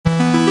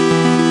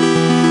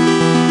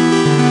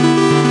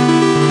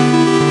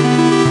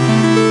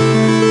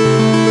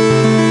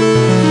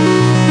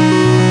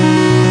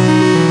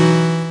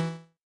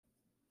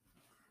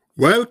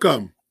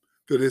Welcome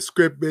to the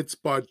Scrip-Bits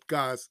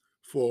podcast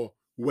for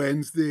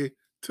Wednesday,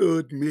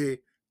 3rd May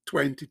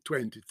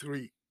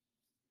 2023.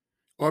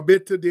 Our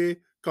bit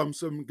today comes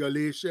from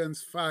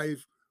Galatians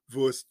 5,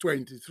 verse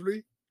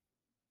 23.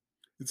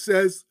 It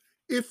says,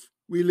 "If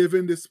we live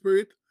in the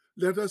Spirit,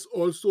 let us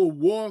also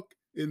walk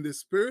in the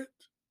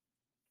Spirit."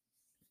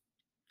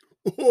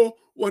 Oh,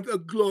 what a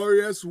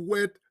glorious,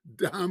 wet,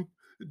 damp,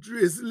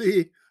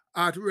 drizzly,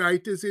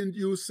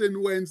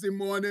 arthritis-inducing Wednesday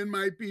morning,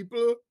 my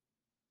people.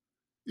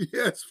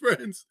 Yes,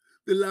 friends,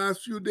 the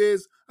last few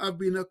days have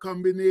been a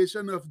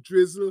combination of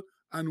drizzle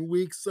and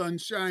weak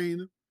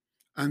sunshine,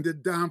 and the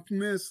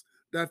dampness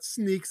that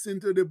sneaks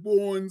into the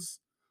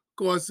bones,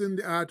 causing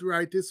the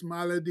arthritis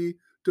malady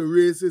to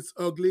raise its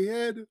ugly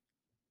head.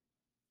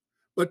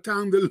 But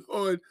thank the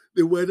Lord,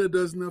 the weather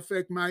doesn't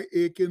affect my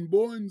aching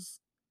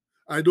bones.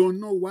 I don't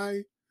know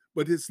why,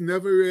 but it's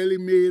never really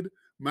made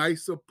my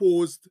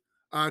supposed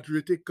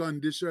arthritic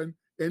condition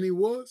any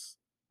worse.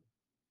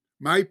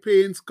 My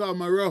pains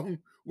come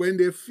around when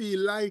they feel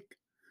like,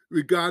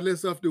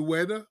 regardless of the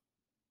weather.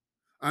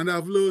 And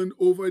I've learned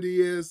over the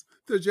years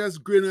to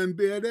just grin and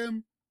bear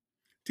them,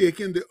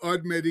 taking the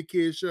odd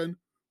medication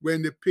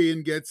when the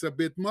pain gets a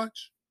bit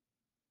much.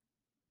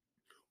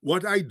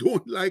 What I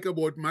don't like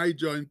about my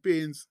joint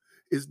pains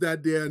is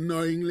that they're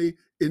annoyingly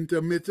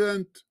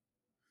intermittent,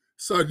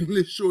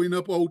 suddenly showing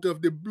up out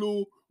of the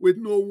blue with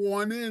no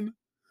warning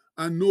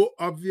and no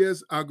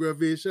obvious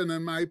aggravation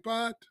on my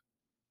part.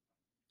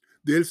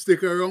 They'll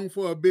stick around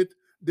for a bit,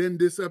 then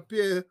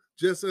disappear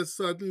just as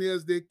suddenly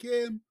as they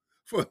came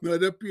for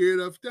another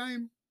period of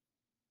time.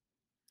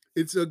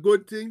 It's a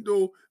good thing,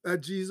 though,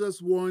 that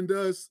Jesus warned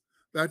us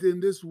that in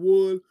this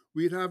world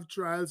we'd have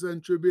trials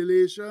and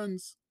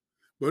tribulations,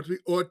 but we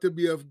ought to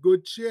be of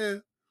good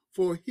cheer,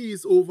 for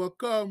he's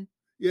overcome.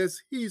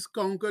 Yes, he's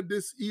conquered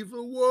this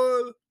evil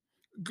world.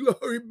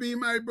 Glory be,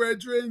 my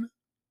brethren.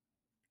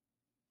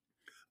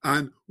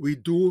 And we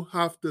do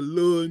have to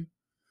learn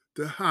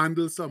to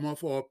handle some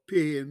of our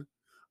pain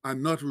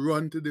and not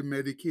run to the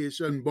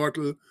medication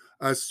bottle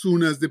as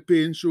soon as the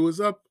pain shows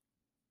up.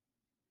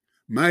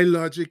 My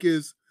logic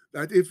is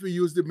that if we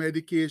use the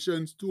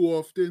medications too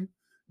often,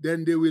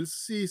 then they will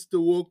cease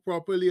to work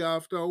properly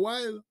after a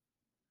while.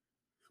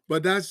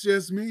 But that's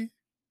just me,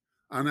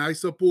 and I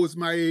suppose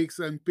my aches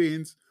and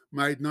pains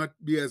might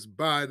not be as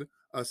bad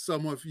as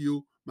some of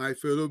you, my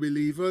fellow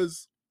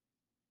believers.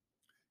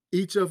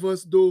 Each of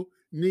us, though,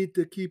 need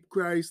to keep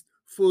Christ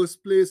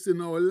first place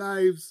in our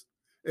lives,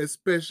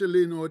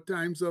 especially in our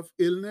times of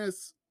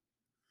illness.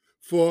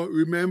 For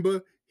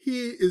remember,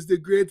 he is the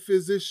great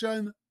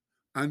physician,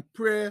 and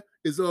prayer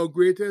is our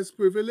greatest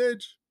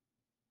privilege.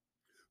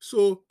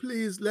 So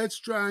please, let's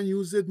try and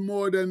use it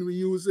more than we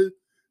use the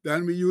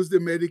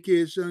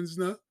medications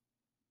now.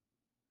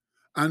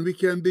 And we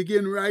can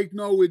begin right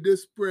now with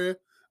this prayer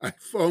I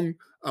found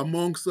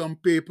among some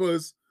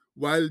papers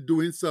while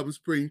doing some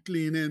spring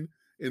cleaning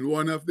in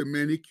one of the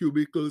many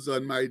cubicles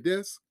on my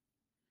desk.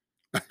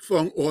 I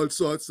found all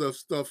sorts of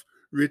stuff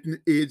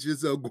written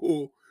ages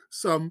ago,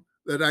 some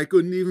that I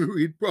couldn't even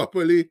read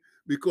properly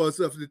because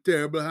of the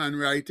terrible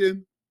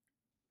handwriting.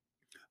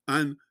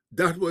 And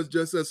that was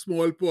just a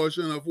small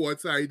portion of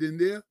what's hiding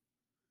there.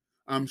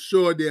 I'm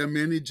sure there are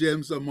many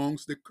gems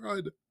amongst the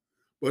crowd,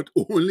 but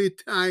only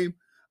time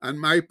and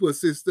my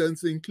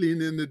persistence in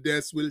cleaning the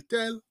desk will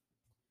tell.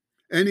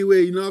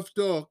 Anyway, enough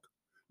talk.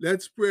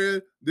 Let's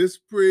pray this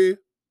prayer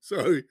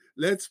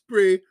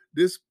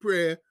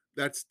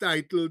that's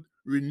titled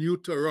Renew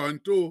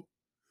Toronto,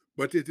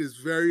 but it is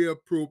very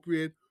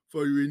appropriate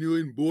for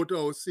renewing both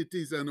our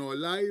cities and our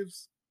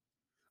lives.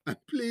 And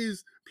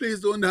please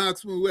don't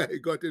ask me where I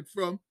got it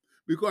from,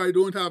 because I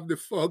don't have the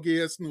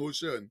foggiest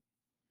notion.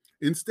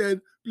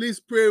 Instead, please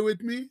pray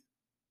with me.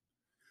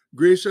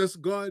 Gracious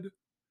God,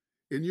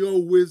 in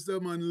your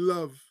wisdom and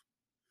love,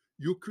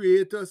 you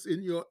create us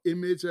in your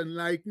image and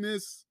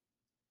likeness.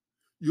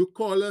 You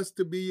call us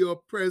to be your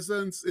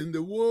presence in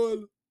the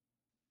world.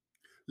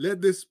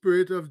 Let the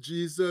Spirit of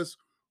Jesus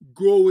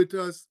grow with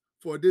us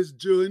for this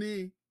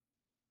journey.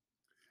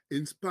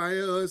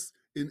 Inspire us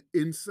in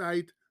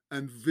insight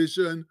and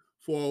vision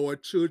for our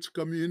church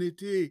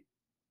community.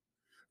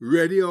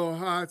 Ready our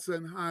hearts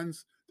and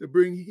hands to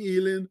bring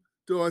healing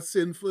to our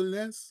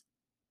sinfulness.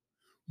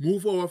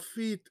 Move our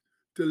feet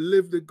to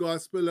live the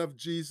gospel of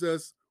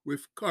Jesus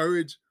with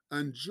courage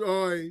and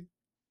joy.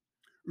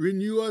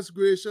 Renew us,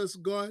 gracious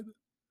God.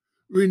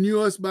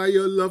 Renew us by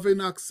your loving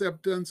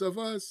acceptance of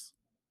us.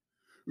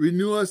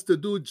 Renew us to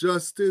do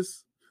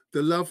justice,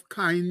 to love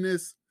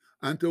kindness,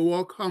 and to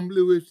walk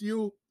humbly with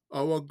you,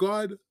 our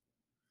God,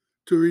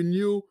 to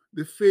renew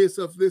the face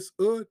of this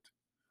earth.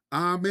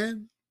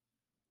 Amen.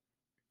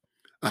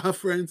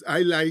 Friends, I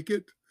like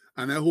it,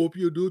 and I hope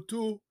you do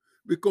too,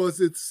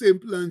 because it's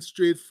simple and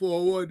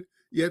straightforward,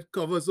 yet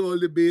covers all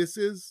the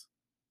bases.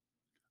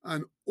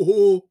 And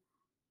oh,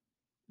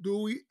 do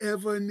we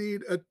ever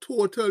need a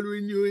total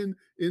renewing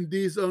in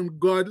these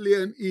ungodly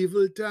and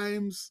evil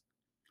times,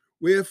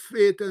 where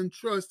faith and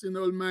trust in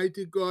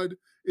Almighty God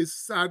is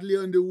sadly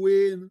on the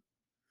wane,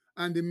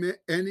 and the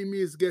enemy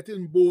is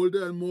getting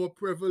bolder and more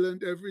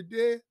prevalent every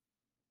day.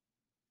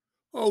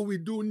 Oh, we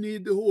do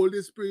need the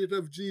Holy Spirit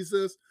of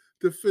Jesus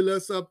to fill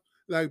us up,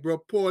 like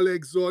Brother Paul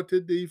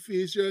exhorted the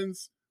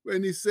Ephesians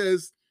when he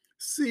says,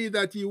 see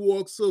that ye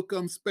walk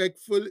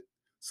circumspectly,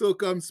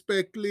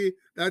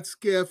 that's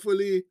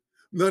carefully,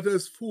 not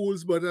as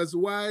fools, but as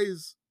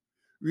wise,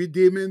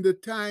 redeeming the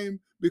time,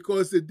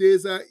 because the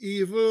days are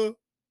evil.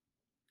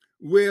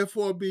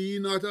 Wherefore be ye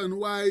not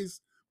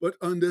unwise, but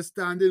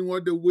understanding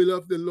what the will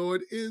of the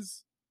Lord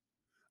is.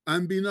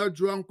 And be not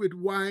drunk with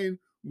wine,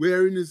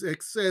 wherein is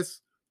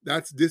excess,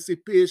 that's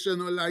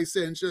dissipation or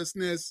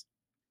licentiousness,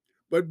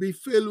 but be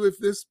filled with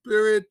the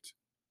Spirit,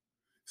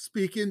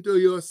 speaking to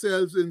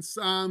yourselves in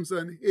psalms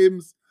and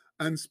hymns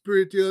and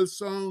spiritual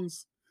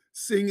songs,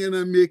 singing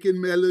and making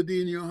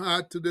melody in your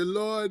heart to the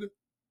Lord,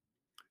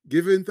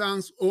 giving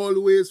thanks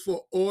always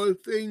for all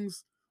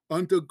things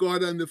unto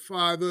God and the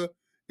Father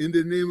in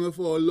the name of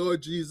our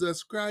Lord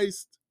Jesus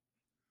Christ,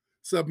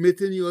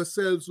 submitting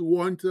yourselves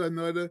one to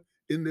another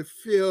in the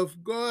fear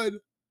of God.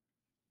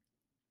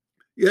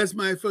 Yes,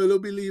 my fellow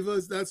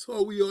believers, that's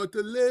how we ought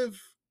to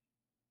live.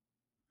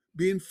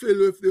 Being filled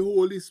with the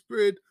Holy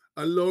Spirit,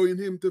 allowing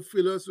Him to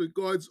fill us with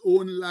God's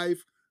own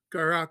life,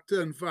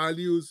 character, and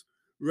values,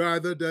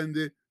 rather than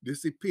the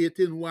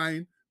dissipating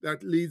wine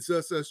that leads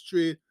us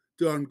astray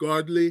to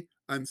ungodly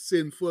and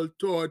sinful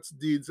thoughts,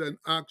 deeds, and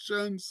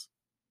actions.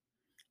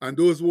 And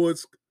those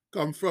words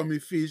come from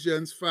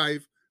Ephesians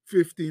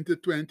 5:15 to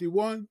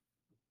 21.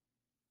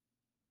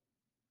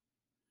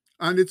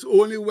 And it's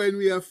only when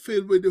we are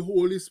filled with the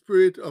Holy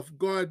Spirit of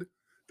God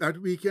that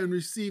we can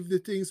receive the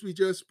things we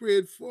just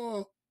prayed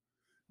for.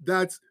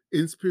 That's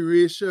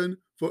inspiration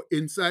for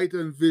insight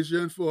and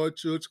vision for our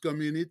church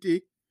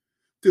community,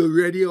 to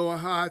ready our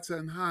hearts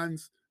and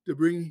hands to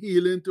bring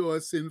healing to our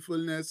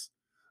sinfulness,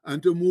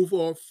 and to move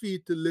our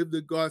feet to live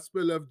the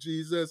gospel of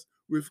Jesus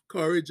with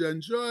courage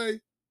and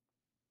joy.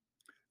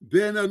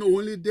 Then and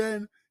only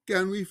then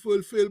can we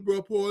fulfill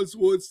Brother Paul's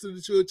words to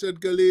the church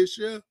at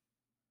Galatia.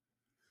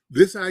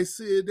 This I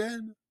say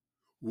then,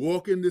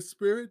 walk in the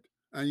Spirit,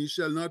 and you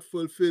shall not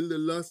fulfill the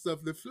lust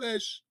of the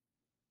flesh.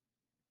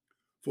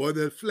 For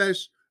the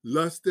flesh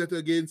lusteth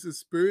against the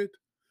Spirit,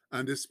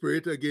 and the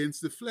Spirit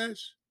against the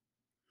flesh.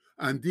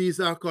 And these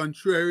are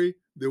contrary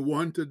the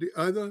one to the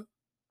other,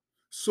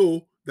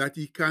 so that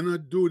ye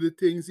cannot do the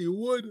things ye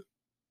would.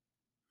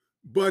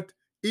 But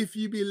if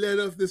ye be led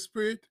of the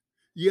Spirit,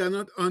 ye are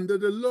not under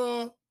the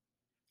law.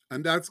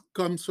 And that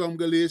comes from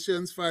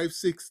Galatians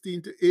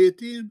 5:16 to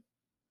 18.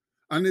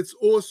 And it's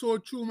also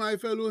true, my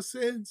fellow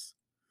saints.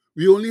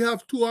 We only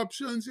have two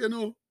options,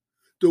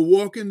 to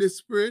walk in the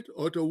Spirit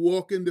or to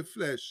walk in the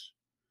flesh.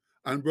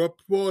 And Brother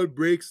Paul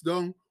breaks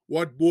down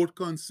what both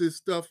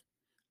consist of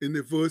in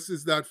the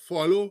verses that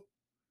follow.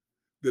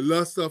 The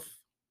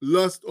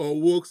lust or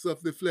works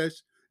of the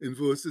flesh in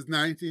verses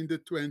 19 to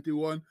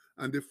 21,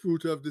 and the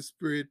fruit of the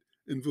Spirit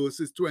in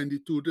verses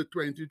 22 to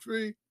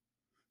 23.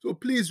 So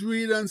please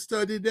read and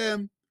study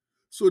them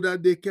so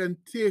that they can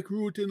take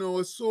root in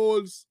our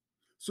souls,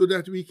 so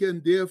that we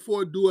can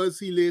therefore do as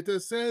he later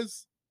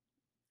says.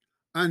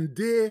 And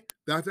they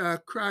that are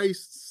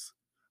Christ's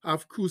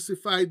have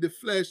crucified the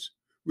flesh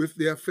with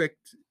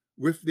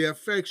the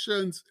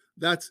affections,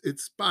 that's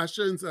its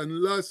passions and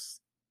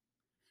lusts.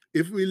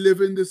 If we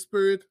live in the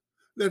Spirit,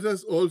 let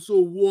us also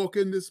walk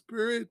in the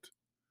Spirit.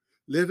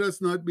 Let us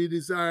not be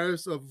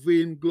desirous of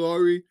vain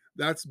glory,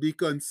 that's be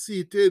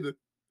conceited,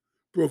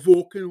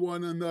 provoking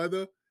one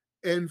another,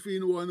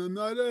 envying one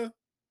another.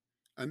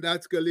 And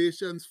that's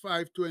Galatians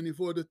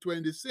 5:24 to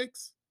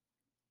 26.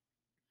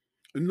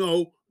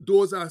 Now,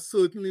 those are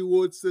certainly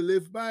words to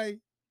live by,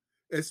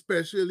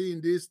 especially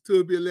in these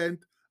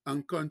turbulent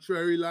and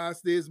contrary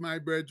last days, my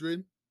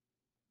brethren.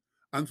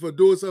 And for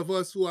those of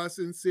us who are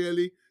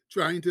sincerely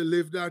trying to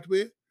live that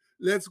way,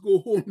 let's go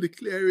home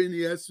declaring,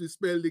 yes, we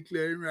spell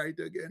declaring right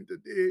again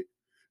today.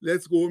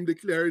 Let's go home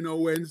declaring our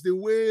Wednesday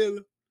wail,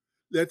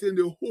 letting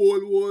the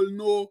whole world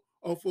know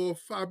of our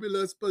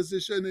fabulous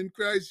position in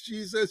Christ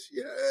Jesus,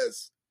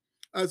 yes,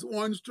 as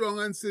one strong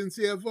and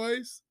sincere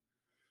voice.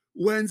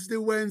 Wednesday,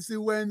 Wednesday,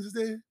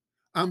 Wednesday.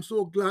 I'm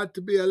so glad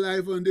to be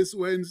alive on this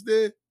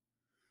Wednesday.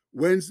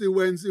 Wednesday,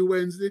 Wednesday,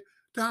 Wednesday.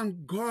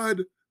 Thank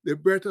God the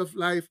breath of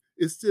life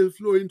is still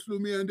flowing through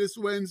me on this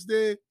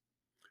Wednesday.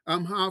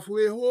 I'm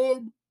halfway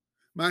home.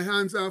 My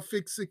hands are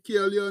fixed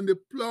securely on the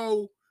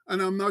plow,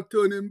 and I'm not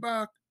turning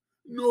back.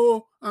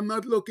 No, I'm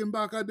not looking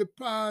back at the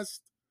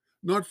past,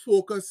 not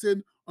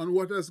focusing on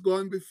what has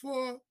gone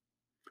before,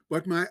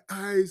 but my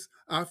eyes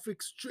are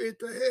fixed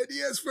straight ahead.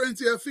 Yes, friends,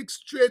 they are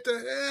fixed straight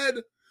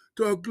ahead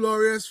to a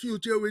glorious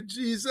future with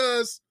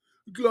Jesus.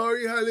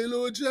 Glory,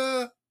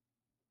 hallelujah.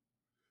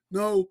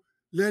 Now,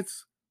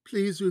 let's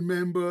please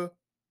remember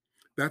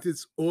that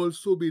it's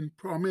also been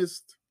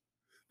promised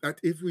that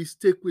if we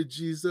stick with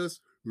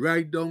Jesus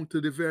right down to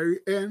the very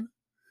end,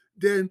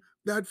 then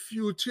that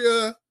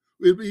future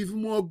will be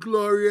even more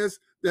glorious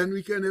than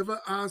we can ever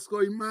ask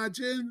or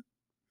imagine.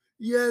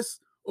 Yes,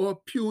 our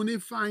puny,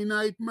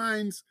 finite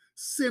minds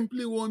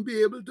simply won't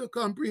be able to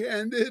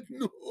comprehend it.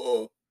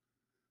 No.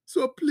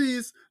 So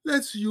please,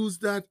 let's use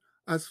that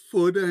as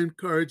further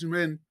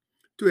encouragement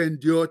to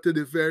endure to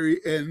the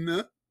very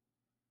end.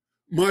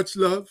 Much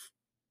love.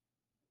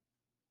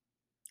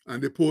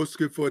 And the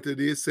postscript for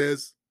today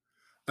says,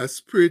 a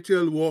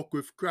spiritual walk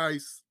with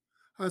Christ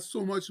has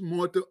so much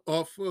more to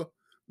offer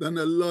than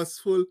a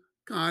lustful,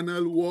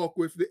 carnal walk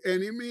with the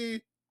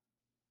enemy.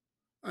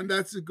 And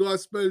that's the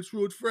gospel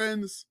truth,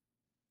 friends.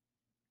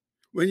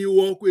 When you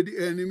walk with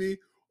the enemy,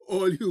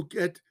 all you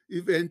get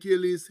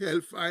eventually is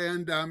hellfire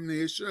and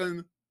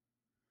damnation.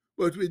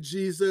 But with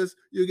Jesus,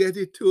 you get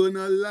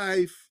eternal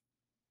life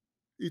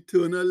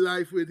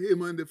with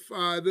him and the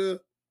Father.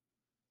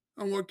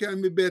 And what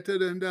can be better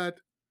than that?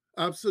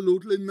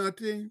 Absolutely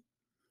nothing.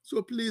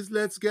 So please,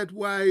 let's get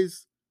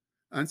wise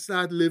and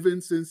start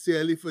living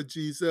sincerely for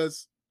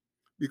Jesus,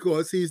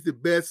 because he's the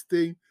best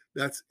thing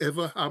that's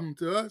ever happened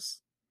to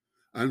us.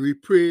 And we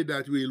pray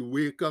that we'll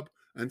wake up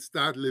and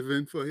start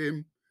living for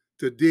him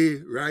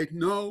today, right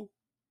now.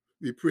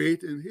 We pray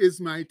it in his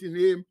mighty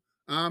name.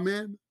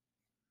 Amen.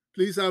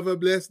 Please have a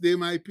blessed day,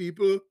 my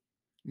people.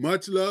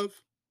 Much love.